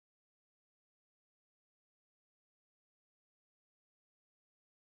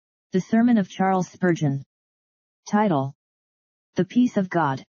The Sermon of Charles Spurgeon. Title: The Peace of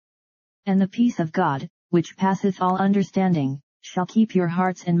God. And the peace of God, which passeth all understanding, shall keep your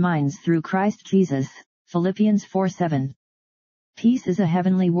hearts and minds through Christ Jesus. Philippians 4:7. Peace is a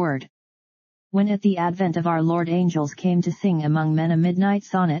heavenly word. When at the advent of our Lord angels came to sing among men a midnight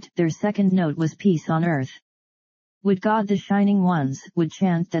sonnet, their second note was peace on earth. Would God the shining ones would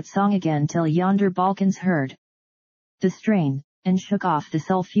chant that song again till yonder Balkans heard the strain, and shook off the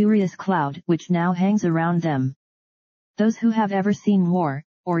sulphurous cloud which now hangs around them. Those who have ever seen war,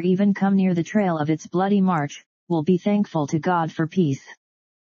 or even come near the trail of its bloody march, will be thankful to God for peace.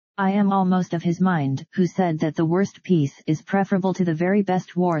 I am almost of his mind who said that the worst peace is preferable to the very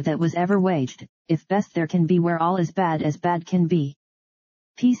best war that was ever waged, if best there can be where all is bad as bad can be.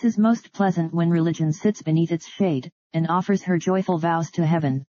 Peace is most pleasant when religion sits beneath its shade, and offers her joyful vows to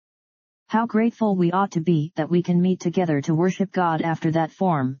heaven. How grateful we ought to be that we can meet together to worship God after that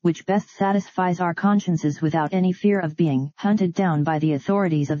form which best satisfies our consciences without any fear of being hunted down by the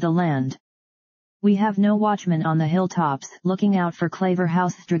authorities of the land. We have no watchmen on the hilltops looking out for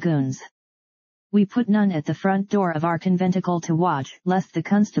Claverhouse dragoons. We put none at the front door of our conventicle to watch lest the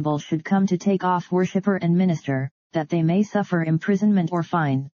constable should come to take off worshipper and minister, that they may suffer imprisonment or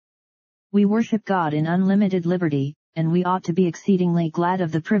fine. We worship God in unlimited liberty, and we ought to be exceedingly glad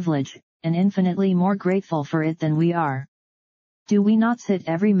of the privilege, and infinitely more grateful for it than we are. Do we not sit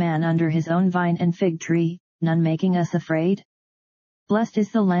every man under his own vine and fig tree, none making us afraid? Blessed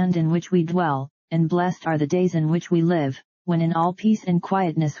is the land in which we dwell, and blessed are the days in which we live, when in all peace and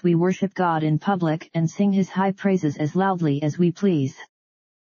quietness we worship God in public and sing his high praises as loudly as we please.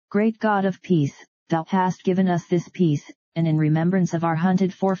 Great God of peace, thou hast given us this peace, and in remembrance of our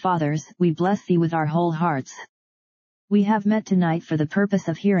hunted forefathers we bless thee with our whole hearts. We have met tonight for the purpose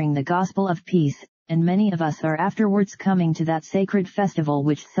of hearing the gospel of peace, and many of us are afterwards coming to that sacred festival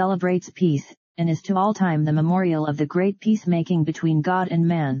which celebrates peace, and is to all time the memorial of the great peacemaking between God and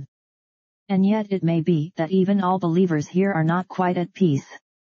man. And yet it may be that even all believers here are not quite at peace.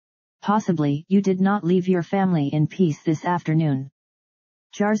 Possibly you did not leave your family in peace this afternoon.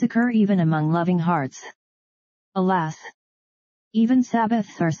 Jars occur even among loving hearts. Alas! Even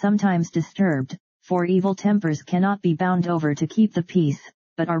Sabbaths are sometimes disturbed, for evil tempers cannot be bound over to keep the peace,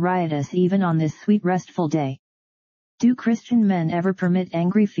 but are riotous even on this sweet restful day. Do Christian men ever permit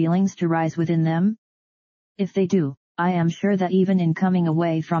angry feelings to rise within them? If they do, I am sure that even in coming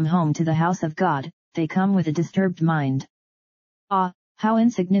away from home to the house of God, they come with a disturbed mind. Ah, how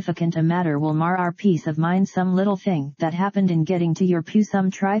insignificant a matter will mar our peace of mind! Some little thing that happened in getting to your pew, some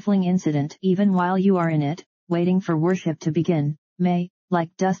trifling incident even while you are in it, waiting for worship to begin, may,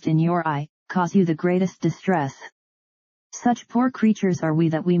 like dust in your eye, cause you the greatest distress. Such poor creatures are we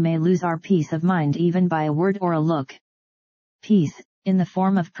that we may lose our peace of mind even by a word or a look. Peace, in the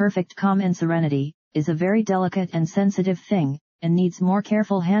form of perfect calm and serenity, is a very delicate and sensitive thing, and needs more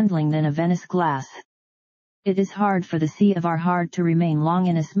careful handling than a Venice glass. It is hard for the sea of our heart to remain long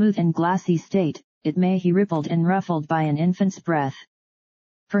in a smooth and glassy state, it may be rippled and ruffled by an infant's breath.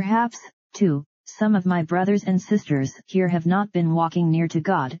 Perhaps, too, some of my brothers and sisters here have not been walking near to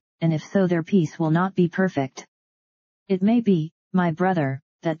God, and if so their peace will not be perfect. It may be, my brother,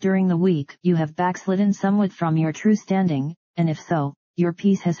 that during the week you have backslidden somewhat from your true standing, and if so, your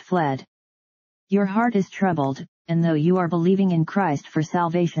peace has fled. Your heart is troubled, and though you are believing in Christ for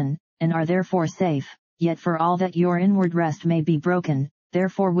salvation, and are therefore safe, yet for all that your inward rest may be broken,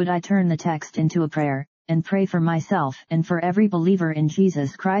 therefore would I turn the text into a prayer, and pray for myself and for every believer in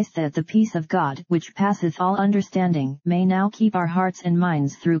Jesus Christ that the peace of God which passeth all understanding may now keep our hearts and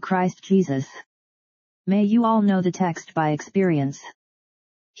minds through Christ Jesus. May you all know the text by experience.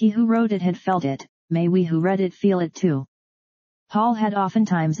 He who wrote it had felt it, may we who read it feel it too. Paul had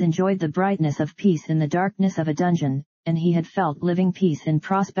oftentimes enjoyed the brightness of peace in the darkness of a dungeon, and he had felt living peace in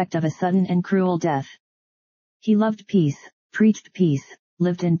prospect of a sudden and cruel death. He loved peace, preached peace,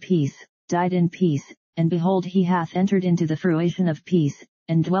 lived in peace, died in peace, and behold he hath entered into the fruition of peace,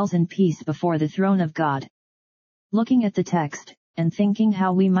 and dwells in peace before the throne of God. Looking at the text, and thinking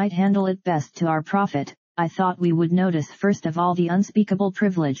how we might handle it best to our profit, I thought we would notice first of all the unspeakable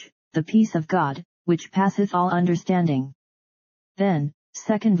privilege, the peace of God, which passeth all understanding. Then,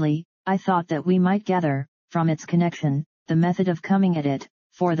 secondly, I thought that we might gather, from its connection, the method of coming at it,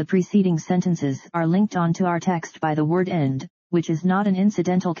 for the preceding sentences are linked on to our text by the word and, which is not an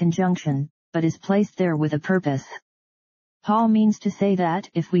incidental conjunction, but is placed there with a purpose. Paul means to say that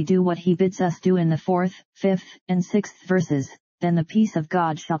if we do what he bids us do in the 4th, 5th, and 6th verses, then the peace of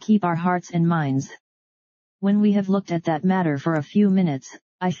God shall keep our hearts and minds. When we have looked at that matter for a few minutes,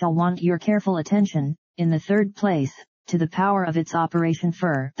 I shall want your careful attention, in the third place, to the power of its operation,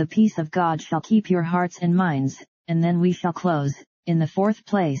 for the peace of God shall keep your hearts and minds. And then we shall close, in the fourth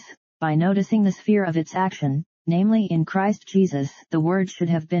place, by noticing the sphere of its action, namely in Christ Jesus. The word should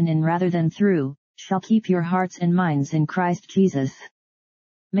have been in rather than through, shall keep your hearts and minds in Christ Jesus.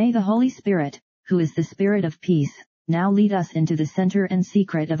 May the Holy Spirit, who is the Spirit of peace, now lead us into the center and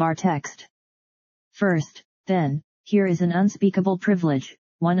secret of our text. First, then, here is an unspeakable privilege,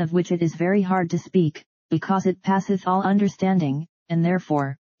 one of which it is very hard to speak, because it passeth all understanding, and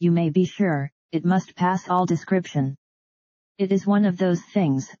therefore, you may be sure, it must pass all description. It is one of those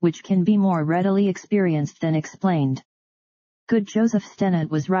things which can be more readily experienced than explained. Good Joseph Stennett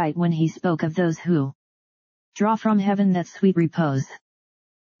was right when he spoke of those who draw from heaven that sweet repose,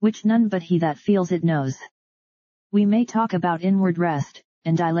 which none but he that feels it knows. We may talk about inward rest,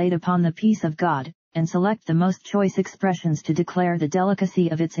 and dilate upon the peace of God, and select the most choice expressions to declare the delicacy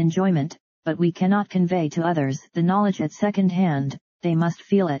of its enjoyment, but we cannot convey to others the knowledge at second hand. They must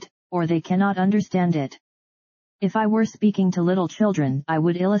feel it, or they cannot understand it. If I were speaking to little children, I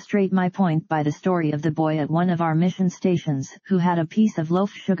would illustrate my point by the story of the boy at one of our mission stations, who had a piece of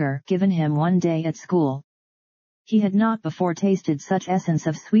loaf sugar given him one day at school. He had not before tasted such essence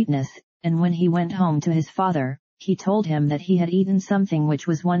of sweetness, and when he went home to his father, he told him that he had eaten something which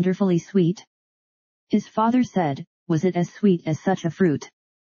was wonderfully sweet. His father said, "Was it as sweet as such a fruit?"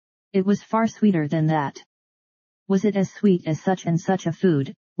 "It was far sweeter than that." "Was it as sweet as such and such a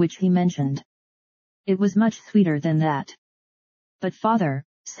food, which he mentioned?" "It was much sweeter than that." "But father,"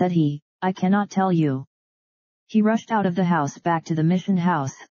 said he, "I cannot tell you." He rushed out of the house back to the mission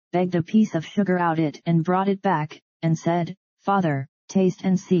house, begged a piece of sugar out it and brought it back, and said, "Father, taste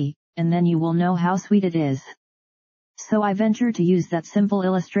and see, and then you will know how sweet it is." So I venture to use that simple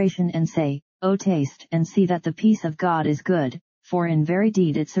illustration and say, "Oh, taste and see that the peace of God is good, for in very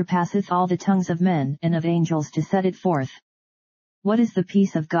deed it surpasseth all the tongues of men and of angels to set it forth." What is the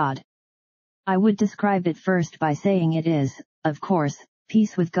peace of God? I would describe it first by saying it is, of course,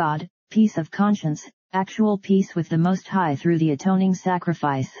 peace with God, peace of conscience, actual peace with the Most High through the atoning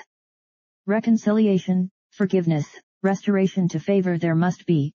sacrifice. Reconciliation, forgiveness, restoration to favor there must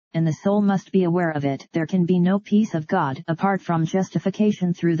be, and the soul must be aware of it. There can be no peace of God apart from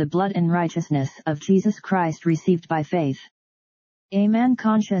justification through the blood and righteousness of Jesus Christ received by faith. A man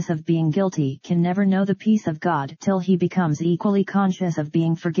conscious of being guilty can never know the peace of God till he becomes equally conscious of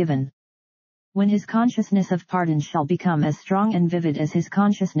being forgiven. When his consciousness of pardon shall become as strong and vivid as his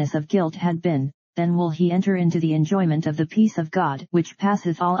consciousness of guilt had been, then will he enter into the enjoyment of the peace of God which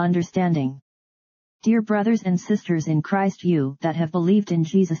passeth all understanding. Dear brothers and sisters in Christ, you that have believed in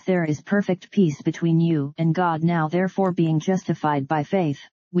Jesus, there is perfect peace between you and God. Now therefore, being justified by faith,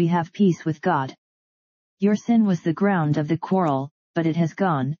 we have peace with God. Your sin was the ground of the quarrel, but it has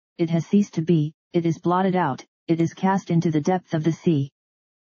gone, it has ceased to be, it is blotted out, it is cast into the depth of the sea.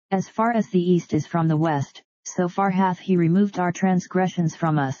 As far as the east is from the west, so far hath he removed our transgressions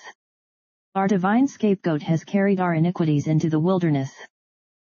from us. Our divine scapegoat has carried our iniquities into the wilderness.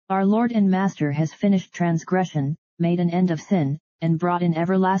 Our Lord and Master has finished transgression, made an end of sin, and brought in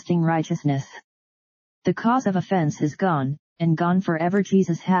everlasting righteousness. The cause of offense is gone, and gone forever.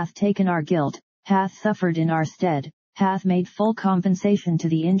 Jesus hath taken our guilt, hath suffered in our stead, hath made full compensation to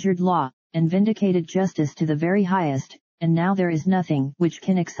the injured law, and vindicated justice to the very highest, and now there is nothing which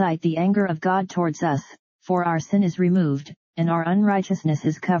can excite the anger of God towards us, for our sin is removed, and our unrighteousness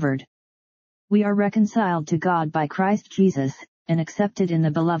is covered. We are reconciled to God by Christ Jesus, and accepted in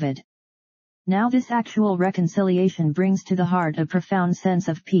the Beloved. Now this actual reconciliation brings to the heart a profound sense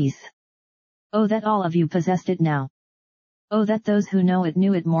of peace. Oh, that all of you possessed it now. Oh, that those who know it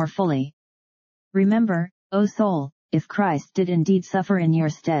knew it more fully. Remember, O soul, if Christ did indeed suffer in your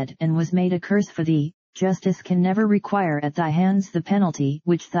stead and was made a curse for thee, justice can never require at thy hands the penalty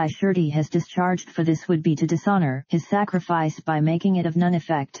which thy surety has discharged, for this would be to dishonor his sacrifice by making it of none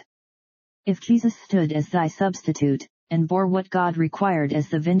effect. If Jesus stood as thy substitute, and bore what God required as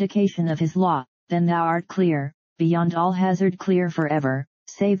the vindication of his law, then thou art clear, beyond all hazard, clear forever,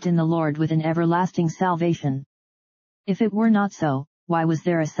 saved in the Lord with an everlasting salvation. If it were not so, why was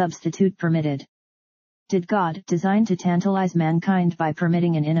there a substitute permitted? Did God design to tantalize mankind by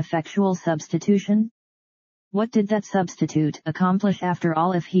permitting an ineffectual substitution? What did that substitute accomplish after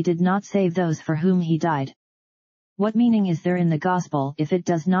all if he did not save those for whom he died? What meaning is there in the gospel if it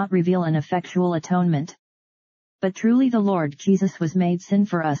does not reveal an effectual atonement? But truly the Lord Jesus was made sin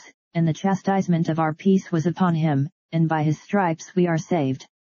for us, and the chastisement of our peace was upon him, and by his stripes we are saved.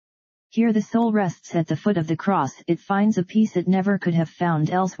 Here the soul rests at the foot of the cross. It finds a peace it never could have found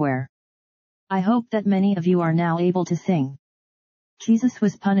elsewhere. I hope that many of you are now able to sing, "Jesus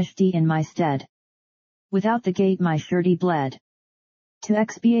was punished in my stead." Without the gate my surety bled, to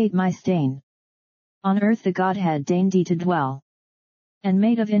expiate my stain. On earth the Godhead deigned to dwell, and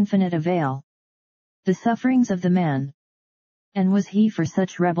made of infinite avail the sufferings of the man. And was he for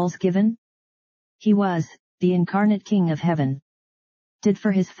such rebels given? He was, the incarnate King of heaven, did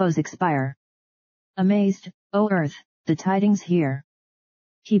for his foes expire. Amazed, O earth, the tidings hear.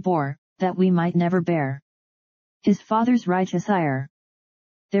 He bore, that we might never bear his Father's righteous ire.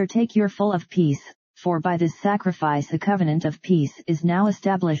 There take your full of peace, for by this sacrifice a covenant of peace is now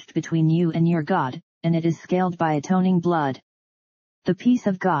established between you and your God, and it is scaled by atoning blood. The peace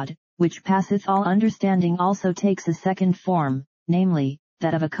of God, which passeth all understanding, also takes a second form, namely,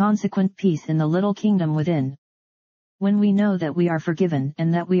 that of a consequent peace in the little kingdom within. When we know that we are forgiven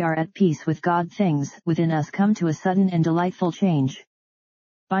and that we are at peace with God, things within us come to a sudden and delightful change.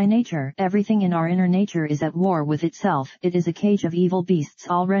 By nature, everything in our inner nature is at war with itself. It is a cage of evil beasts,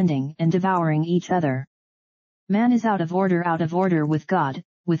 all rending and devouring each other. Man is out of order with God,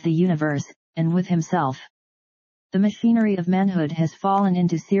 with the universe, and with himself. The machinery of manhood has fallen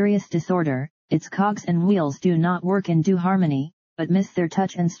into serious disorder. Its cogs and wheels do not work in due harmony, but miss their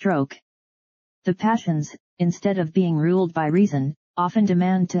touch and stroke. The passions, instead of being ruled by reason, often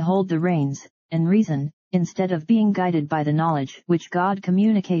demand to hold the reins, and reason, instead of being guided by the knowledge which God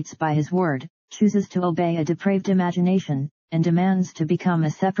communicates by His Word, chooses to obey a depraved imagination, and demands to become a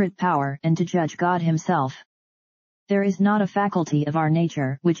separate power and to judge God Himself. There is not a faculty of our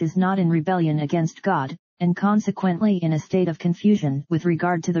nature which is not in rebellion against God, and consequently in a state of confusion with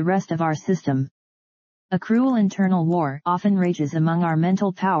regard to the rest of our system. A cruel internal war often rages among our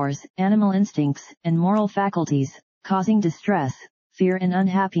mental powers, animal instincts, and moral faculties, causing distress, fear and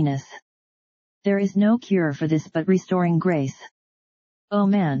unhappiness. There is no cure for this but restoring grace. O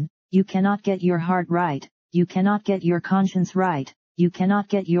man, you cannot get your heart right, you cannot get your conscience right, you cannot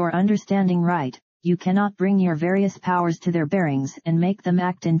get your understanding right, you cannot bring your various powers to their bearings and make them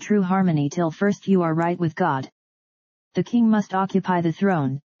act in true harmony till first you are right with God. The king must occupy the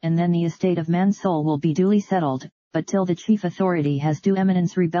throne, and then the estate of man's soul will be duly settled, but till the chief authority has due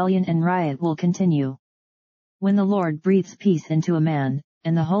eminence, rebellion and riot will continue. When the Lord breathes peace into a man,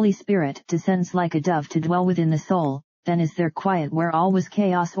 and the Holy Spirit descends like a dove to dwell within the soul, then is there quiet where all was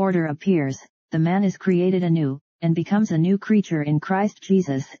chaos. Order appears, the man is created anew, and becomes a new creature in Christ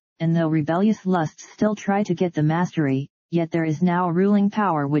Jesus, and though rebellious lusts still try to get the mastery, yet there is now a ruling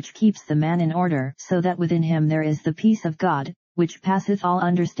power which keeps the man in order, so that within him there is the peace of God, which passeth all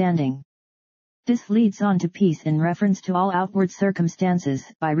understanding. This leads on to peace in reference to all outward circumstances,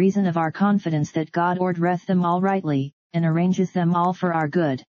 by reason of our confidence that God ordereth them all rightly, and arranges them all for our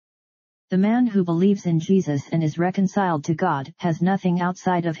good. The man who believes in Jesus and is reconciled to God has nothing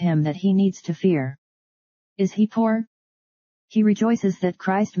outside of him that he needs to fear. Is he poor? He rejoices that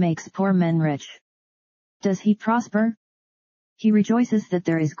Christ makes poor men rich. Does he prosper? He rejoices that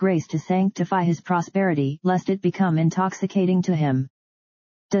there is grace to sanctify his prosperity, lest it become intoxicating to him.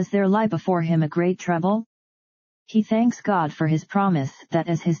 Does there lie before him a great trouble? He thanks God for his promise that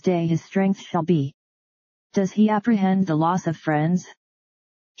as his day his strength shall be. Does he apprehend the loss of friends?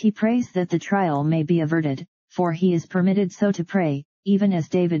 He prays that the trial may be averted, for he is permitted so to pray, even as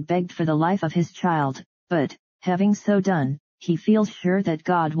David begged for the life of his child, but, having so done, he feels sure that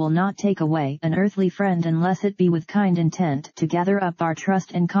God will not take away an earthly friend unless it be with kind intent to gather up our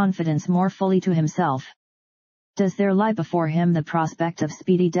trust and confidence more fully to himself. Does there lie before him the prospect of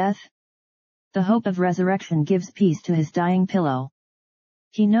speedy death? The hope of resurrection gives peace to his dying pillow.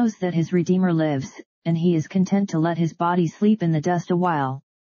 He knows that his Redeemer lives, and he is content to let his body sleep in the dust a while.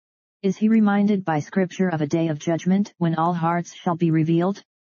 Is he reminded by Scripture of a day of judgment when all hearts shall be revealed?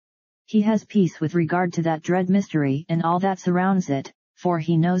 He has peace with regard to that dread mystery and all that surrounds it, for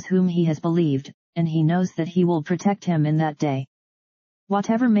he knows whom he has believed, and he knows that he will protect him in that day.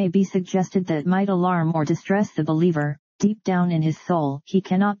 Whatever may be suggested that might alarm or distress the believer, deep down in his soul he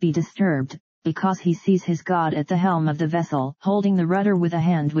cannot be disturbed, because he sees his God at the helm of the vessel, holding the rudder with a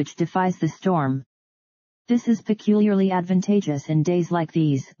hand which defies the storm. This is peculiarly advantageous in days like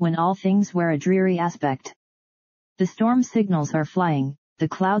these, when all things wear a dreary aspect. The storm signals are flying, the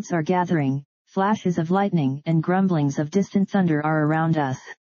clouds are gathering, flashes of lightning and grumblings of distant thunder are around us.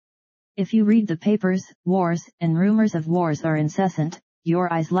 If you read the papers, wars and rumors of wars are incessant,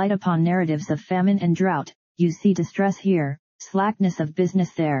 your eyes light upon narratives of famine and drought, you see distress here, slackness of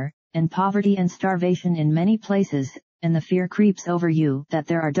business there, and poverty and starvation in many places, and the fear creeps over you that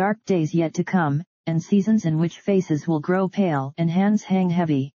there are dark days yet to come, and seasons in which faces will grow pale and hands hang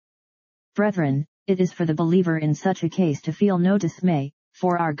heavy. Brethren, it is for the believer in such a case to feel no dismay,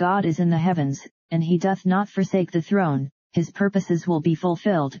 for our God is in the heavens, and he doth not forsake the throne. His purposes will be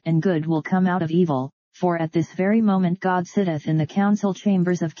fulfilled and good will come out of evil, for at this very moment God sitteth in the council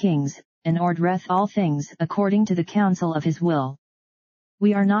chambers of kings, and ordereth all things according to the counsel of his will.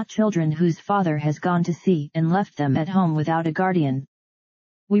 We are not children whose father has gone to sea and left them at home without a guardian.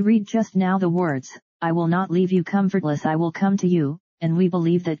 We read just now the words, I will not leave you comfortless, I will come to you, and we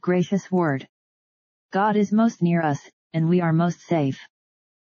believe that gracious word. God is most near us, and we are most safe.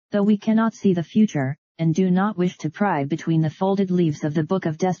 Though we cannot see the future, and do not wish to pry between the folded leaves of the book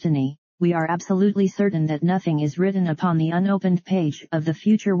of destiny, we are absolutely certain that nothing is written upon the unopened page of the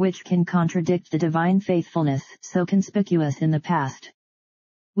future which can contradict the divine faithfulness so conspicuous in the past.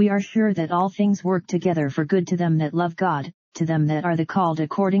 We are sure that all things work together for good to them that love God, to them that are the called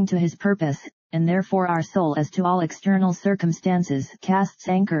according to his purpose, and therefore our soul as to all external circumstances casts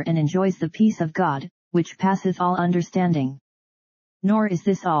anchor and enjoys the peace of God, which passeth all understanding. Nor is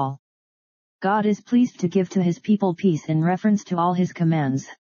this all. God is pleased to give to his people peace in reference to all his commands.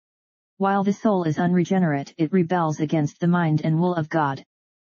 While the soul is unregenerate, it rebels against the mind and will of God.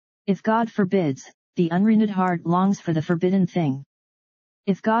 If God forbids, the unrenewed heart longs for the forbidden thing.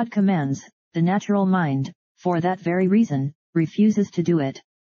 If God commands, the natural mind, for that very reason, refuses to do it.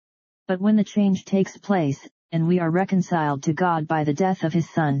 But when the change takes place, and we are reconciled to God by the death of his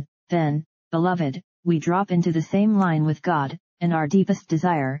Son, then, beloved, we drop into the same line with God, and our deepest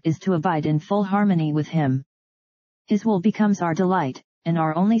desire is to abide in full harmony with him. His will becomes our delight, and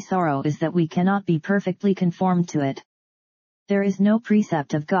our only sorrow is that we cannot be perfectly conformed to it. There is no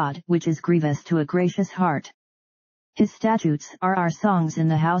precept of God which is grievous to a gracious heart. His statutes are our songs in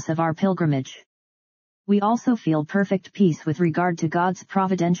the house of our pilgrimage. We also feel perfect peace with regard to God's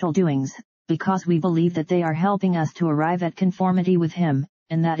providential doings, because we believe that they are helping us to arrive at conformity with him,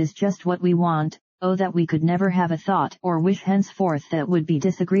 and that is just what we want. Oh, that we could never have a thought or wish henceforth that would be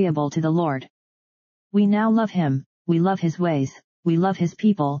disagreeable to the Lord. We now love him, we love his ways, we love his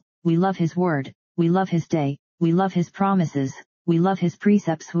people, we love his word, we love his day, we love his promises, we love his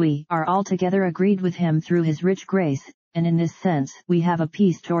precepts. We are altogether agreed with him through his rich grace, and in this sense we have a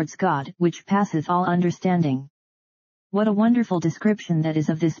peace towards God which passeth all understanding. What a wonderful description that is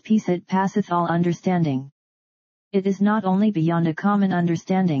of this peace, it passeth all understanding. It is not only beyond a common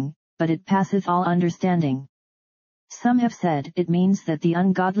understanding, but it passeth all understanding. Some have said it means that the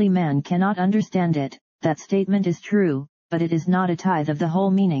ungodly man cannot understand it. That statement is true, but it is not a tithe of the whole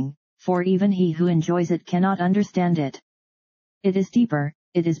meaning, for even he who enjoys it cannot understand it. It is deeper,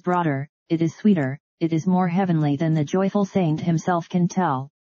 it is broader, it is sweeter, it is more heavenly than the joyful saint himself can tell.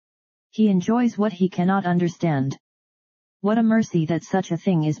 He enjoys what he cannot understand. What a mercy that such a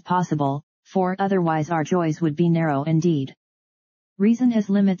thing is possible, for otherwise our joys would be narrow indeed. Reason has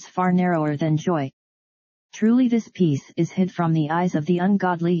limits far narrower than joy. Truly this peace is hid from the eyes of the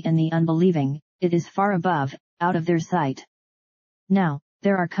ungodly and the unbelieving, it is far above, out of their sight. Now,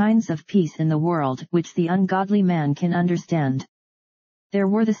 there are kinds of peace in the world which the ungodly man can understand. There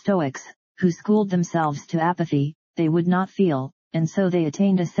were the Stoics, who schooled themselves to apathy, they would not feel, and so they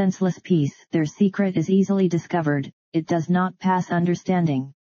attained a senseless peace. Their secret is easily discovered, it does not pass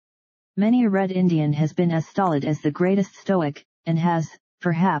understanding. Many a red Indian has been as stolid as the greatest Stoic, and has,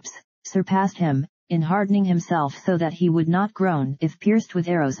 perhaps, surpassed him, in hardening himself so that he would not groan if pierced with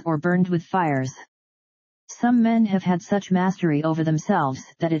arrows or burned with fires. Some men have had such mastery over themselves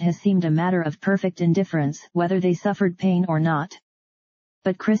that it has seemed a matter of perfect indifference whether they suffered pain or not.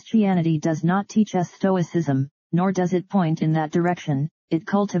 But Christianity does not teach us stoicism, nor does it point in that direction. It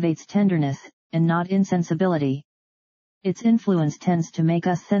cultivates tenderness, and not insensibility. Its influence tends to make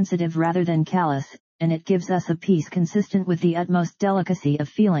us sensitive rather than callous, and it gives us a peace consistent with the utmost delicacy of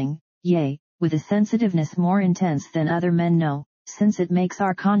feeling, yea, with a sensitiveness more intense than other men know, since it makes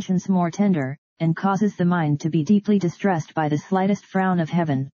our conscience more tender, and causes the mind to be deeply distressed by the slightest frown of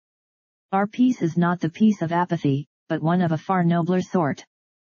heaven. Our peace is not the peace of apathy, but one of a far nobler sort.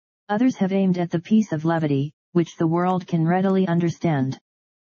 Others have aimed at the peace of levity, which the world can readily understand.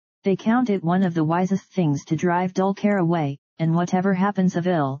 They count it one of the wisest things to drive dull care away, and whatever happens of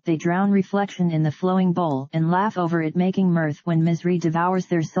ill they drown reflection in the flowing bowl and laugh over it, making mirth when misery devours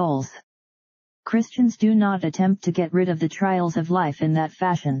their souls. Christians do not attempt to get rid of the trials of life in that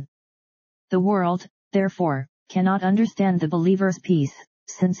fashion. The world, therefore, cannot understand the believer's peace,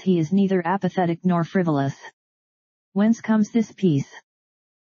 since he is neither apathetic nor frivolous. Whence comes this peace?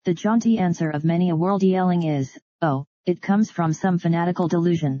 The jaunty answer of many a world yelling is, oh, it comes from some fanatical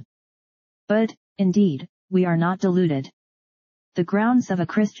delusion. But, indeed, we are not deluded. The grounds of a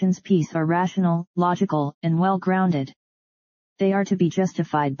Christian's peace are rational, logical, and well-grounded. They are to be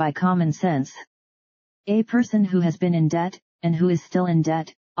justified by common sense. A person who has been in debt, and who is still in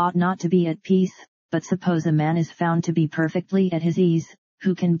debt, ought not to be at peace, but suppose a man is found to be perfectly at his ease,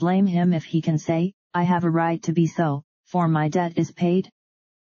 who can blame him if he can say, I have a right to be so, for my debt is paid?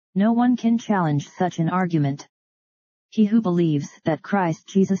 No one can challenge such an argument. He who believes that Christ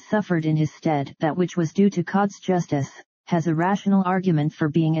Jesus suffered in his stead that which was due to God's justice, has a rational argument for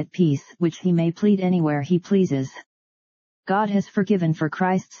being at peace which he may plead anywhere he pleases. God has forgiven for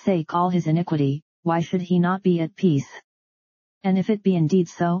Christ's sake all his iniquity, why should he not be at peace? And if it be indeed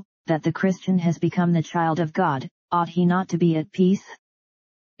so, that the Christian has become the child of God, ought he not to be at peace?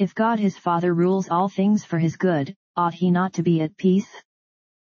 If God his Father rules all things for his good, ought he not to be at peace?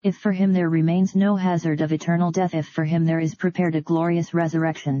 If for him there remains no hazard of eternal death, if for him there is prepared a glorious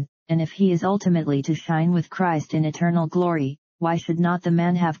resurrection, and if he is ultimately to shine with Christ in eternal glory, why should not the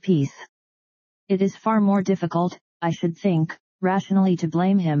man have peace? It is far more difficult, I should think, rationally to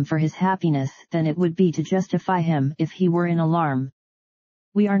blame him for his happiness than it would be to justify him if he were in alarm.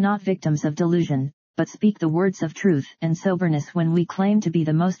 We are not victims of delusion, but speak the words of truth and soberness when we claim to be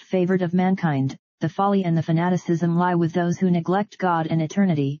the most favored of mankind. The folly and the fanaticism lie with those who neglect God and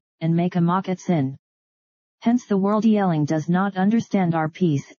eternity, and make a mock at sin. Hence the world yelling does not understand our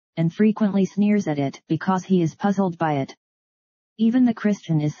peace, and frequently sneers at it because he is puzzled by it. Even the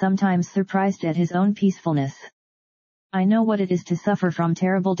Christian is sometimes surprised at his own peacefulness. I know what it is to suffer from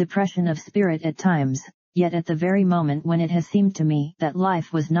terrible depression of spirit at times, yet at the very moment when it has seemed to me that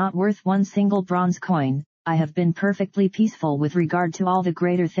life was not worth one single bronze coin, I have been perfectly peaceful with regard to all the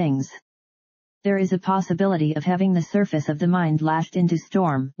greater things. There is a possibility of having the surface of the mind lashed into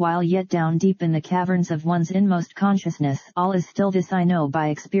storm, while yet down deep in the caverns of one's inmost consciousness all is still. This I know by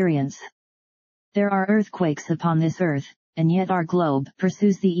experience. There are earthquakes upon this earth, and yet our globe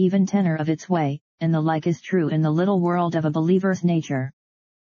pursues the even tenor of its way, and the like is true in the little world of a believer's nature.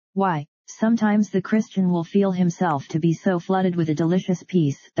 Why, sometimes the Christian will feel himself to be so flooded with a delicious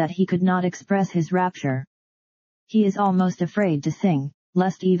peace that he could not express his rapture. He is almost afraid to sing,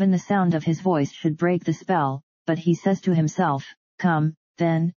 lest even the sound of his voice should break the spell, but he says to himself, "Come,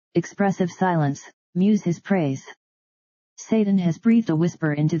 then, expressive silence, muse his praise." Satan has breathed a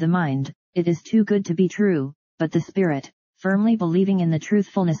whisper into the mind, "It is too good to be true," but the Spirit, firmly believing in the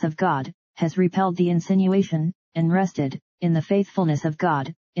truthfulness of God, has repelled the insinuation, and rested, in the faithfulness of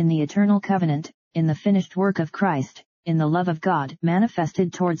God, in the eternal covenant, in the finished work of Christ, in the love of God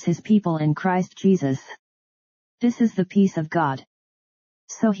manifested towards his people in Christ Jesus. This is the peace of God.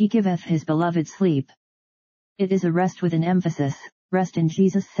 So he giveth his beloved sleep. It is a rest with an emphasis, rest in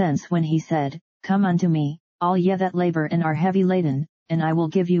Jesus' sense when he said, "Come unto me, all ye that labor and are heavy laden, and I will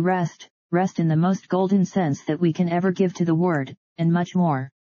give you rest," rest in the most golden sense that we can ever give to the word, and much more.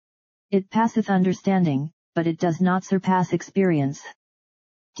 It passeth understanding, but it does not surpass experience.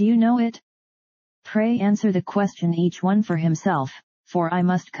 Do you know it? Pray answer the question each one for himself, for I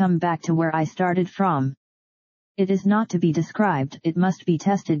must come back to where I started from. It is not to be described, it must be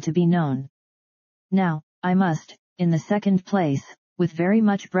tested to be known. Now, I must, in the second place, with very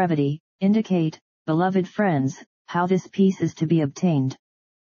much brevity, indicate, beloved friends, how this peace is to be obtained.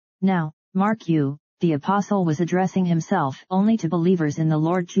 Now, mark you, the apostle was addressing himself only to believers in the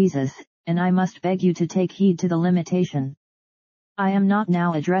Lord Jesus, and I must beg you to take heed to the limitation. I am not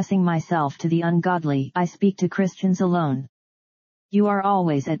now addressing myself to the ungodly, I speak to Christians alone. You are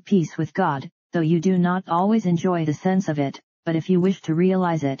always at peace with God, though you do not always enjoy the sense of it, but if you wish to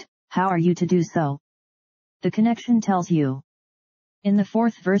realize it, how are you to do so? The connection tells you. In the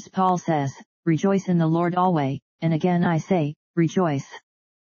 4th verse Paul says, "Rejoice in the Lord always," and again I say, rejoice.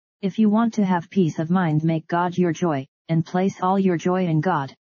 If you want to have peace of mind, make God your joy, and place all your joy in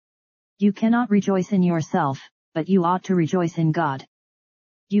God. You cannot rejoice in yourself, but you ought to rejoice in God.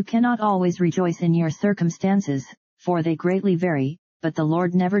 You cannot always rejoice in your circumstances, for they greatly vary, but the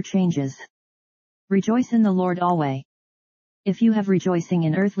Lord never changes. Rejoice in the Lord always. If you have rejoicing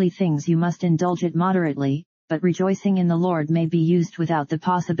in earthly things, you must indulge it moderately, but rejoicing in the Lord may be used without the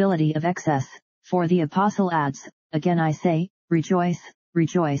possibility of excess, for the apostle adds, "Again I say, rejoice,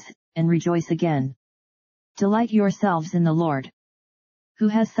 rejoice, and rejoice again. Delight yourselves in the Lord." Who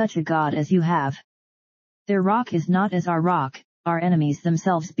has such a God as you have? Their rock is not as our rock, our enemies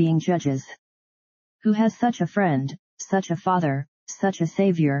themselves being judges. Who has such a friend, such a Father, such a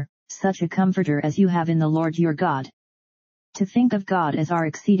Savior, such a Comforter as you have in the Lord your God? To think of God as our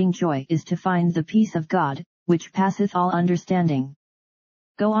exceeding joy is to find the peace of God, which passeth all understanding.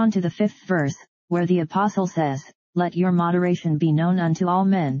 Go on to the 5th verse, where the apostle says, "Let your moderation be known unto all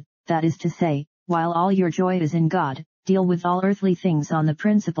men," that is to say, while all your joy is in God, deal with all earthly things on the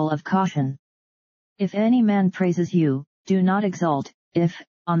principle of caution. If any man praises you, do not exult; if,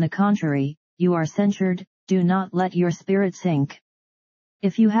 on the contrary, you are censured, do not let your spirit sink.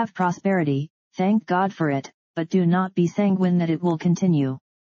 If you have prosperity, thank God for it, but do not be sanguine that it will continue.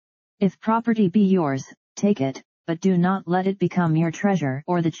 If property be yours, take it, but do not let it become your treasure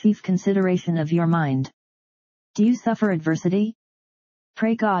or the chief consideration of your mind. Do you suffer adversity?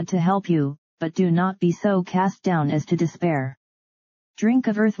 Pray God to help you, but do not be so cast down as to despair. Drink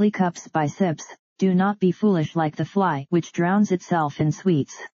of earthly cups by sips, do not be foolish like the fly which drowns itself in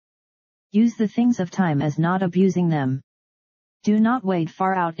sweets. Use the things of time as not abusing them. Do not wade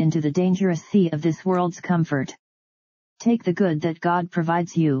far out into the dangerous sea of this world's comfort. Take the good that God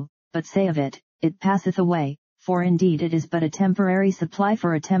provides you, but say of it, it passeth away, for indeed it is but a temporary supply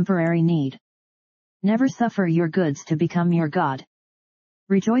for a temporary need. Never suffer your goods to become your God.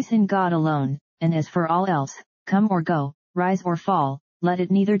 Rejoice in God alone, and as for all else, come or go, rise or fall, let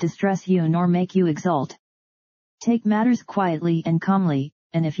it neither distress you nor make you exult. Take matters quietly and calmly,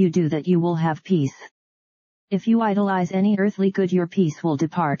 and if you do that you will have peace. If you idolize any earthly good your peace will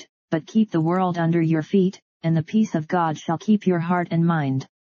depart, but keep the world under your feet, and the peace of God shall keep your heart and mind.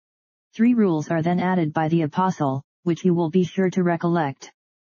 3 rules are then added by the apostle, which you will be sure to recollect.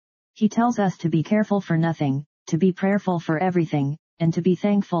 He tells us to be careful for nothing, to be prayerful for everything, and to be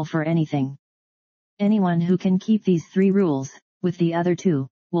thankful for anything. Anyone who can keep these 3 rules, with the other 2,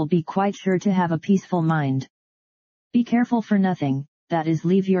 will be quite sure to have a peaceful mind. Be careful for nothing, that is,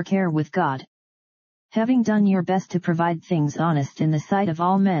 leave your care with God. Having done your best to provide things honest in the sight of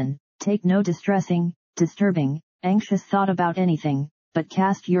all men, take no distressing, disturbing, anxious thought about anything, but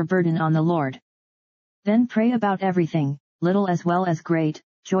cast your burden on the Lord. Then pray about everything, little as well as great,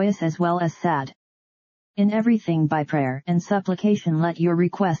 joyous as well as sad. In everything by prayer and supplication let your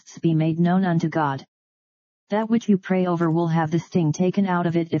requests be made known unto God. That which you pray over will have the sting taken out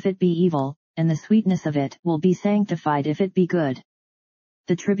of it if it be evil, and the sweetness of it will be sanctified if it be good.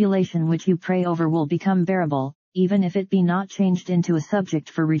 The tribulation which you pray over will become bearable, even if it be not changed into a subject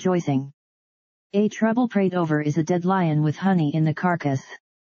for rejoicing. A trouble prayed over is a dead lion with honey in the carcass.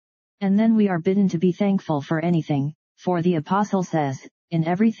 And then we are bidden to be thankful for anything, for the apostle says, in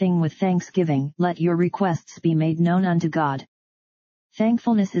everything with thanksgiving let your requests be made known unto God.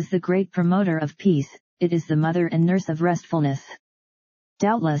 Thankfulness is the great promoter of peace, it is the mother and nurse of restfulness.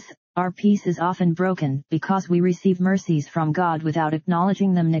 Doubtless, our peace is often broken because we receive mercies from God without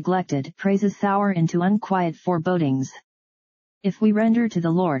acknowledging them, neglected praises sour into unquiet forebodings. If we render to the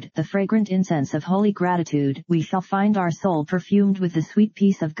Lord the fragrant incense of holy gratitude, we shall find our soul perfumed with the sweet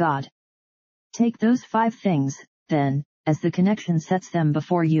peace of God. Take those 5 things, then, as the connection sets them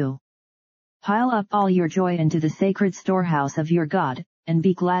before you. Pile up all your joy into the sacred storehouse of your God, and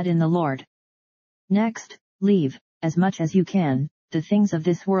be glad in the Lord. Next, leave, as much as you can, the things of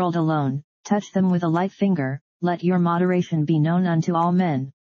this world alone, touch them with a light finger, let your moderation be known unto all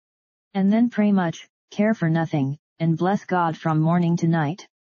men. And then pray much, care for nothing, and bless God from morning to night.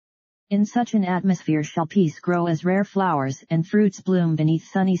 In such an atmosphere shall peace grow as rare flowers and fruits bloom beneath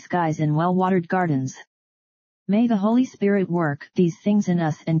sunny skies in well-watered gardens. May the Holy Spirit work these things in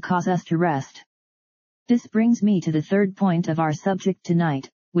us and cause us to rest. This brings me to the 3rd point of our subject tonight,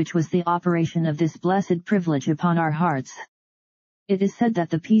 which was the operation of this blessed privilege upon our hearts. It is said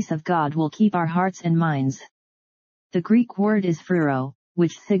that the peace of God will keep our hearts and minds. The Greek word is phreuro,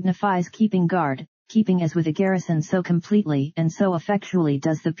 which signifies keeping guard, keeping as with a garrison, so completely and so effectually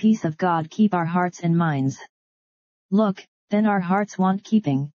does the peace of God keep our hearts and minds. Look, then our hearts want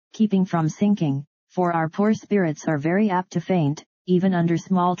keeping from sinking, for our poor spirits are very apt to faint, even under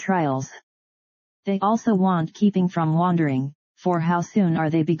small trials. They also want keeping from wandering, for how soon are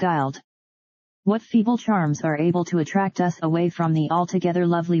they beguiled? What feeble charms are able to attract us away from the altogether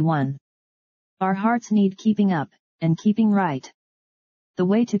lovely one? Our hearts need keeping up, and keeping right. The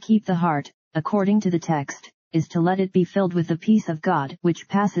way to keep the heart, according to the text, is to let it be filled with the peace of God which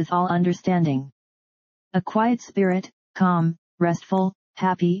passeth all understanding. A quiet spirit, calm, restful,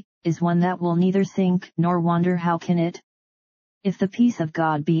 happy, is one that will neither sink nor wander. How can it? If the peace of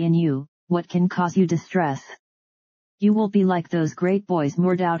God be in you, what can cause you distress? You will be like those great buoys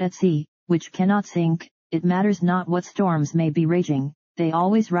moored out at sea, which cannot sink. It matters not what storms may be raging, they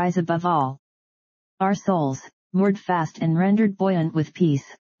always rise above all. Our souls, moored fast and rendered buoyant with peace,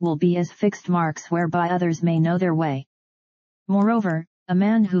 will be as fixed marks whereby others may know their way. Moreover, a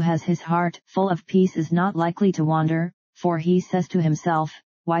man who has his heart full of peace is not likely to wander, for he says to himself,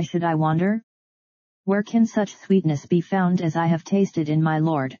 "Why should I wander? Where can such sweetness be found as I have tasted in my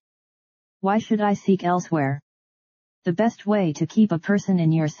Lord? Why should I seek elsewhere?" The best way to keep a person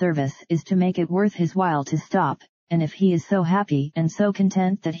in your service is to make it worth his while to stop, and if he is so happy and so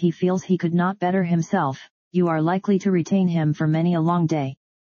content that he feels he could not better himself, you are likely to retain him for many a long day.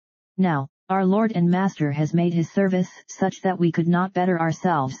 Now, our Lord and Master has made his service such that we could not better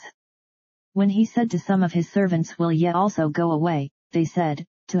ourselves. When he said to some of his servants, "Will ye also go away?" they said,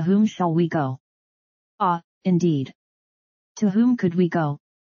 to whom shall we go? Ah, indeed. To whom could we go?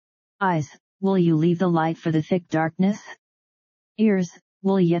 Eyes, will you leave the light for the thick darkness? Ears,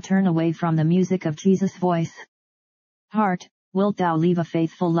 will ye turn away from the music of Jesus' voice? Heart, wilt thou leave a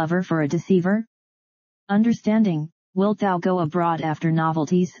faithful lover for a deceiver? Understanding, wilt thou go abroad after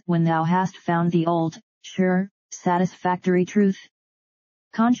novelties when thou hast found the old, sure, satisfactory truth?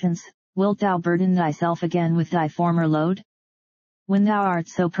 Conscience, wilt thou burden thyself again with thy former load? When thou art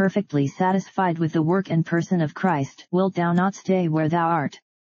so perfectly satisfied with the work and person of Christ, wilt thou not stay where thou art?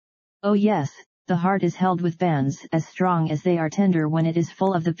 Oh yes, the heart is held with bands as strong as they are tender when it is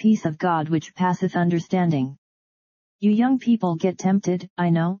full of the peace of God which passeth understanding. You young people get tempted, I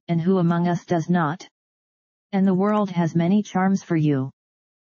know, and who among us does not? And the world has many charms for you.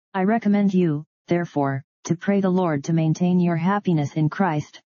 I recommend you, therefore, to pray the Lord to maintain your happiness in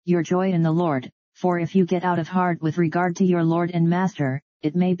Christ, your joy in the Lord, for if you get out of heart with regard to your Lord and Master,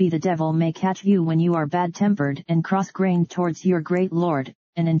 it may be the devil may catch you when you are bad-tempered and cross-grained towards your great Lord,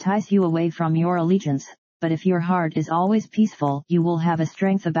 and entice you away from your allegiance, but if your heart is always peaceful you will have a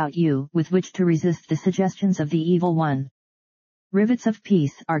strength about you with which to resist the suggestions of the evil one. Rivets of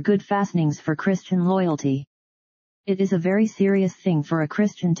peace are good fastenings for Christian loyalty. It is a very serious thing for a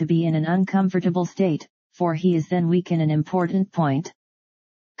Christian to be in an uncomfortable state, for he is then weak in an important point.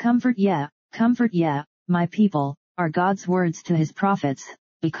 Comfort ye, my people, are God's words to his prophets,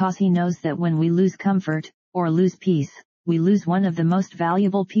 because he knows that when we lose comfort, or lose peace, we lose one of the most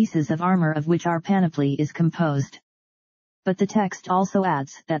valuable pieces of armor of which our panoply is composed. But the text also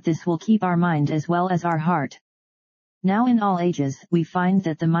adds that this will keep our mind as well as our heart. Now in all ages we find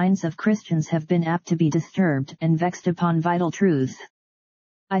that the minds of Christians have been apt to be disturbed and vexed upon vital truths.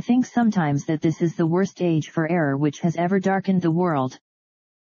 I think sometimes that this is the worst age for error which has ever darkened the world.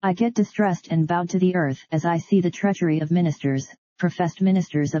 I get distressed and bowed to the earth as I see the treachery of ministers, professed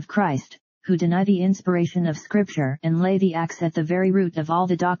ministers of Christ, who deny the inspiration of Scripture and lay the axe at the very root of all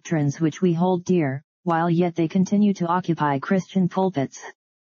the doctrines which we hold dear, while yet they continue to occupy Christian pulpits.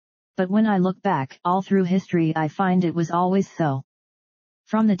 But when I look back all through history I find it was always so.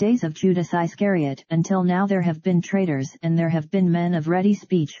 From the days of Judas Iscariot until now there have been traitors and there have been men of ready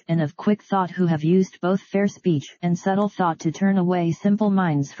speech and of quick thought who have used both fair speech and subtle thought to turn away simple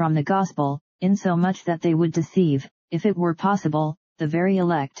minds from the gospel, insomuch that they would deceive, if it were possible, the very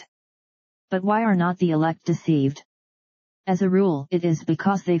elect. But why are not the elect deceived? As a rule it is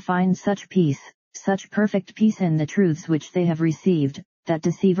because they find such peace, such perfect peace in the truths which they have received, that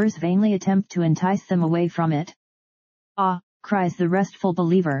deceivers vainly attempt to entice them away from it. Ah, cries the restful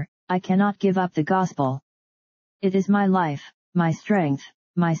believer, I cannot give up the gospel. It is my life, my strength,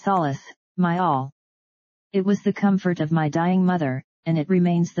 my solace, my all. It was the comfort of my dying mother, and it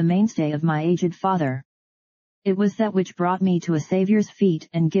remains the mainstay of my aged father. It was that which brought me to a Saviour's feet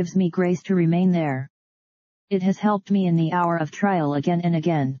and gives me grace to remain there. It has helped me in the hour of trial again and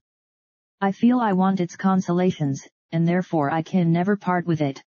again. I feel I want its consolations, and therefore I can never part with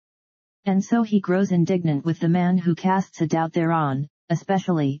it. And so he grows indignant with the man who casts a doubt thereon,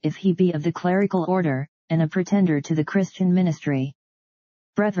 especially if he be of the clerical order, and a pretender to the Christian ministry.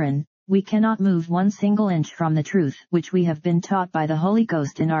 Brethren, we cannot move one single inch from the truth which we have been taught by the Holy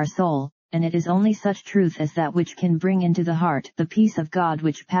Ghost in our soul, and it is only such truth as that which can bring into the heart the peace of God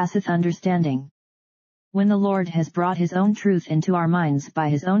which passeth understanding. When the Lord has brought his own truth into our minds by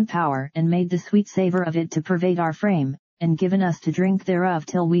his own power and made the sweet savor of it to pervade our frame, and given us to drink thereof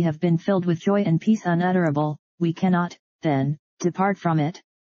till we have been filled with joy and peace unutterable, we cannot, then, depart from it.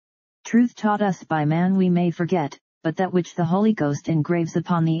 Truth taught us by man we may forget, but that which the Holy Ghost engraves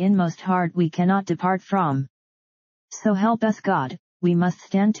upon the inmost heart we cannot depart from. So help us God, we must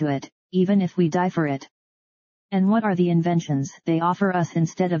stand to it, even if we die for it. And what are the inventions they offer us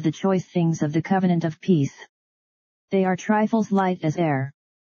instead of the choice things of the covenant of peace? They are trifles light as air.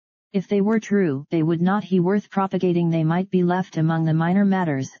 If they were true, they would not be worth propagating. They might be left among the minor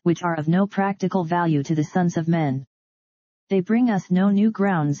matters which are of no practical value to the sons of men. They bring us no new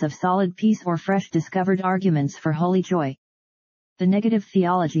grounds of solid peace or fresh discovered arguments for holy joy. The negative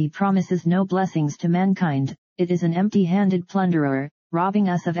theology promises no blessings to mankind, it is an empty-handed plunderer, robbing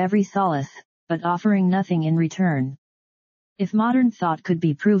us of every solace, but offering nothing in return. If modern thought could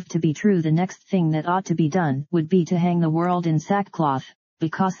be proved to be true, the next thing that ought to be done would be to hang the world in sackcloth,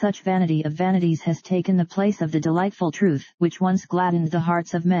 because such vanity of vanities has taken the place of the delightful truth which once gladdened the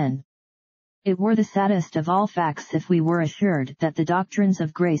hearts of men. It were the saddest of all facts if we were assured that the doctrines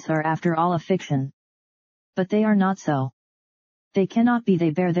of grace are after all a fiction. But they are not so. They cannot be.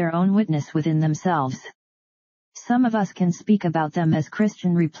 They bear their own witness within themselves. Some of us can speak about them as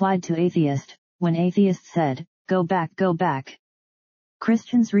Christian replied to atheist, when atheist said, "Go back, go back."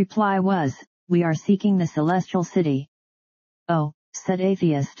 Christian's reply was, "We are seeking the celestial city." "Oh," said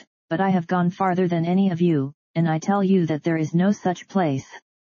atheist, "but I have gone farther than any of you, and I tell you that there is no such place.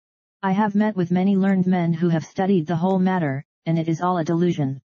 I have met with many learned men who have studied the whole matter, and it is all a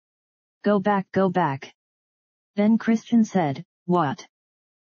delusion. Go back, go back." Then Christian said, "What?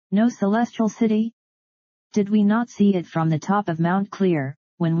 No celestial city? Did we not see it from the top of Mount Clear,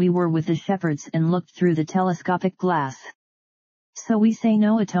 when we were with the shepherds and looked through the telescopic glass? So we say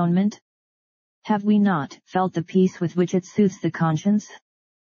no atonement? Have we not felt the peace with which it soothes the conscience?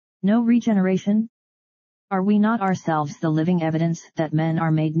 No regeneration? Are we not ourselves the living evidence that men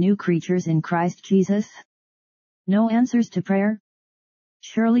are made new creatures in Christ Jesus? No answers to prayer?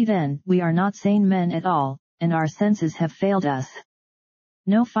 Surely then we are not sane men at all, and our senses have failed us.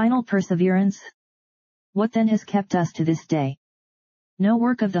 No final perseverance? What then has kept us to this day? No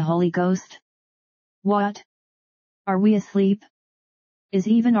work of the Holy Ghost? What? Are we asleep? Is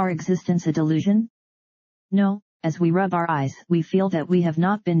even our existence a delusion? No, as we rub our eyes we feel that we have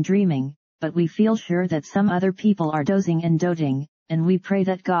not been dreaming, but we feel sure that some other people are dozing and doting, and we pray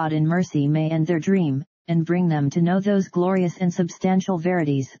that God in mercy may end their dream, and bring them to know those glorious and substantial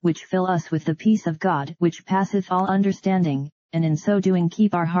verities which fill us with the peace of God which passeth all understanding, and in so doing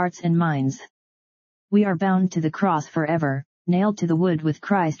keep our hearts and minds. We are bound to the cross forever, nailed to the wood with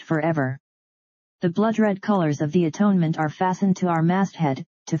Christ forever. The blood-red colors of the atonement are fastened to our masthead,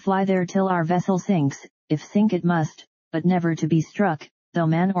 to fly there till our vessel sinks, if sink it must, but never to be struck, though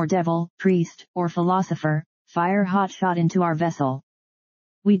man or devil, priest, or philosopher, fire hot shot into our vessel.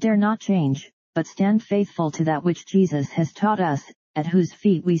 We dare not change, but stand faithful to that which Jesus has taught us, at whose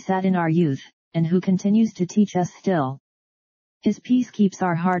feet we sat in our youth, and who continues to teach us still. His peace keeps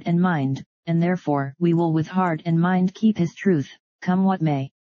our heart and mind, and therefore we will with heart and mind keep his truth, come what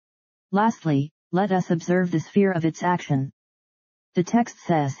may. Lastly, let us observe the sphere of its action. The text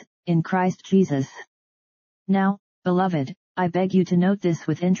says, "in Christ Jesus." Now, beloved, I beg you to note this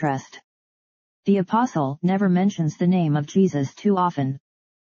with interest. The apostle never mentions the name of Jesus too often.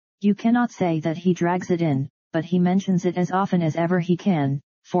 You cannot say that he drags it in, but he mentions it as often as ever he can,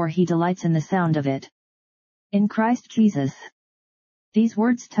 for he delights in the sound of it. In Christ Jesus. These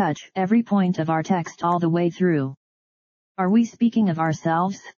words touch every point of our text all the way through. Are we speaking of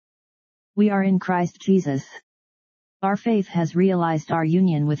ourselves? We are in Christ Jesus. Our faith has realized our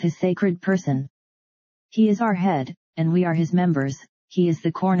union with his sacred person. He is our head, and we are his members. He is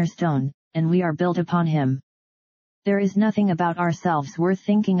the cornerstone, and we are built upon him. There is nothing about ourselves worth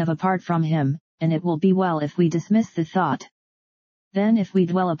thinking of apart from him, and it will be well if we dismiss the thought. Then if we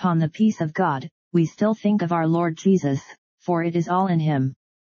dwell upon the peace of God, we still think of our Lord Jesus, for it is all in him.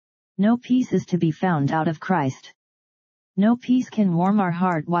 No peace is to be found out of Christ. No peace can warm our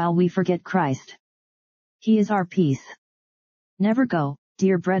heart while we forget Christ. He is our peace. Never go,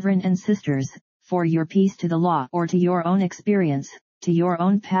 dear brethren and sisters, for your peace to the law or to your own experience, to your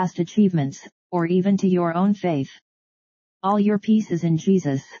own past achievements, or even to your own faith. All your peace is in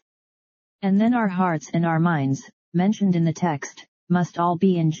Jesus. And then our hearts and our minds, mentioned in the text, must all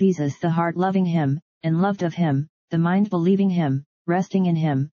be in Jesus, the heart loving him, and loved of him, the mind believing him, resting in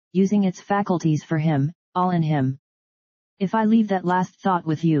him, using its faculties for him, all in him. If I leave that last thought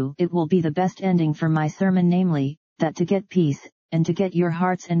with you, it will be the best ending for my sermon, namely, that to get peace, and to get your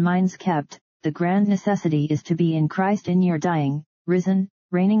hearts and minds kept, the grand necessity is to be in Christ in your dying, risen,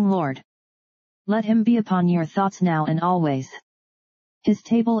 reigning Lord. Let him be upon your thoughts now and always. His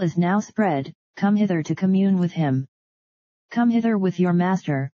table is now spread, come hither to commune with him. Come hither with your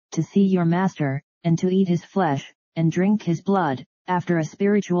master, to see your master, and to eat his flesh, and drink his blood, after a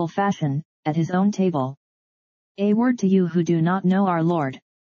spiritual fashion, at his own table. A word to you who do not know our Lord.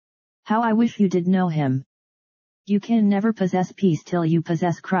 How I wish you did know him. You can never possess peace till you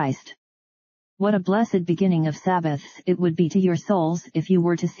possess Christ. What a blessed beginning of Sabbaths it would be to your souls if you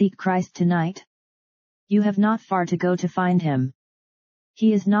were to seek Christ tonight. You have not far to go to find him.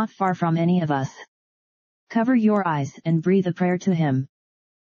 He is not far from any of us. Cover your eyes and breathe a prayer to him.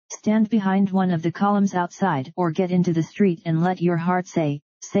 Stand behind one of the columns outside or get into the street and let your heart say,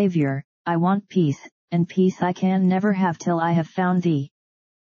 "Savior, I want peace, and peace I can never have till I have found thee.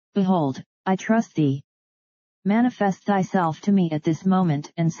 Behold, I trust thee. Manifest thyself to me at this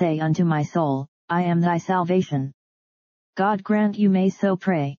moment and say unto my soul, I am thy salvation." God grant you may so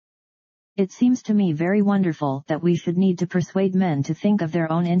pray. It seems to me very wonderful that we should need to persuade men to think of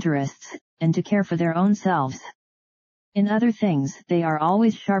their own interests, and to care for their own selves. In other things they are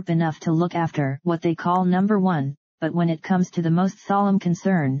always sharp enough to look after what they call number one, but when it comes to the most solemn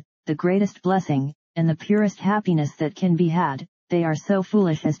concern, the greatest blessing, and the purest happiness that can be had, they are so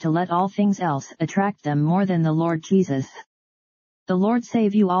foolish as to let all things else attract them more than the Lord Jesus. The Lord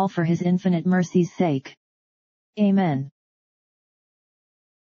save you all for his infinite mercy's sake. Amen.